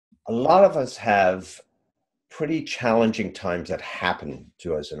a lot of us have pretty challenging times that happen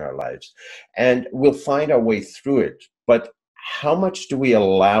to us in our lives, and we'll find our way through it. But how much do we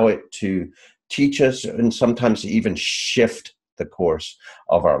allow it to teach us and sometimes even shift the course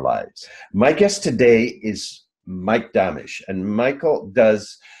of our lives? My guest today is MikeDomitrz, and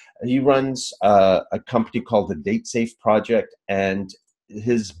he runs a company called the Date Safe Project, and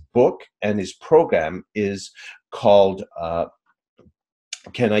his book and his program is called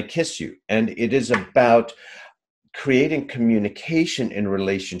Can I Kiss You? And it is about creating communication in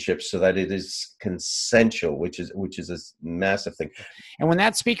relationships so that it is consensual, which is a massive thing. And when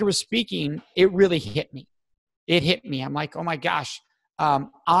that speaker was speaking, it really hit me. It hit me. I'm like, oh my gosh,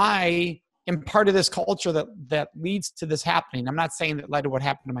 I am part of this culture that leads to this happening. I'm not saying that led to what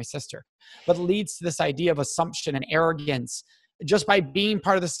happened to my sister, but leads to this idea of assumption and arrogance. Just by being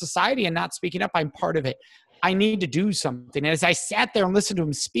part of the society and not speaking up, I'm part of it. I need to do something. And as I sat there and listened to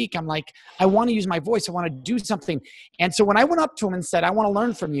him speak, I'm like, I want to use my voice. I want to do something. And so when I went up to him and said, I want to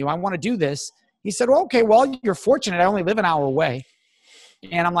learn from you, I want to do this, he said, well, okay, well, you're fortunate. I only live an hour away.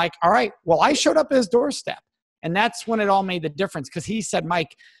 And I'm like, all right, well, I showed up at his doorstep. And that's when it all made the difference. Because he said,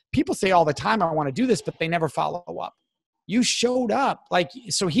 Mike, people say all the time, I want to do this, but they never follow up. You showed up.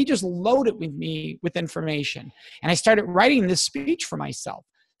 So he just loaded with me with information. And I started writing this speech for myself,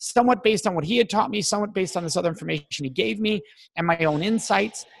 somewhat based on what he had taught me, somewhat based on this other information he gave me and my own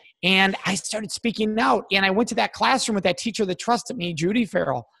insights. And I started speaking out. And I went to that classroom with that teacher that trusted me, Judy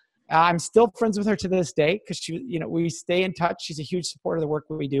Farrell. I'm still friends with her to this day because we stay in touch. She's a huge supporter of the work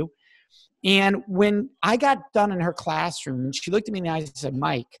that we do. And when I got done in her classroom, she looked at me in the eyes and said,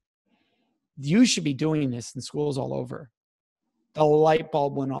 Mike, you should be doing this in schools all over. The light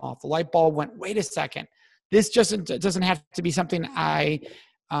bulb went off. The light bulb went, wait a second. This doesn't have to be something I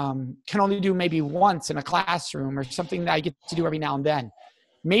can only do maybe once in a classroom or something that I get to do every now and then.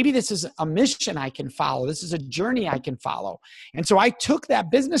 Maybe this is a mission I can follow. This is a journey I can follow. And so I took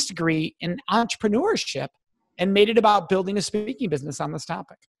that business degree in entrepreneurship and made it about building a speaking business on this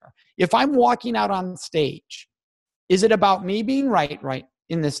topic. If I'm walking out on stage, is it about me being right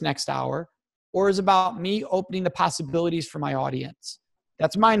in this next hour? Or is it about me opening the possibilities for my audience?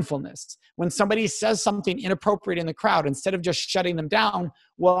 That's mindfulness. When somebody says something inappropriate in the crowd, instead of just shutting them down,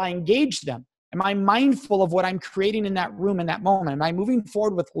 will I engage them? Am I mindful of what I'm creating in that room in that moment? Am I moving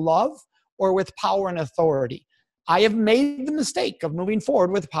forward with love or with power and authority? I have made the mistake of moving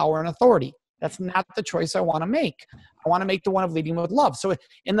forward with power and authority. That's not the choice I want to make. I want to make the one of leading with love. So,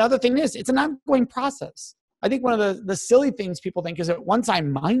 and the other thing is, it's an ongoing process. I think one of the silly things people think is that once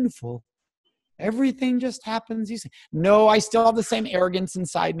I'm mindful, everything just happens easy. No, I still have the same arrogance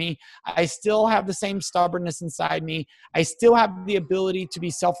inside me. I still have the same stubbornness inside me. I still have the ability to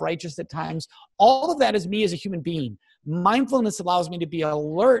be self-righteous at times. All of that is me as a human being. Mindfulness allows me to be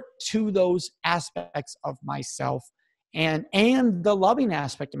alert to those aspects of myself and the loving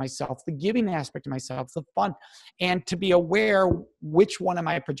aspect of myself, the giving aspect of myself, the fun, and to be aware which one am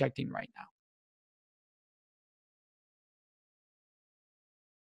I projecting right now.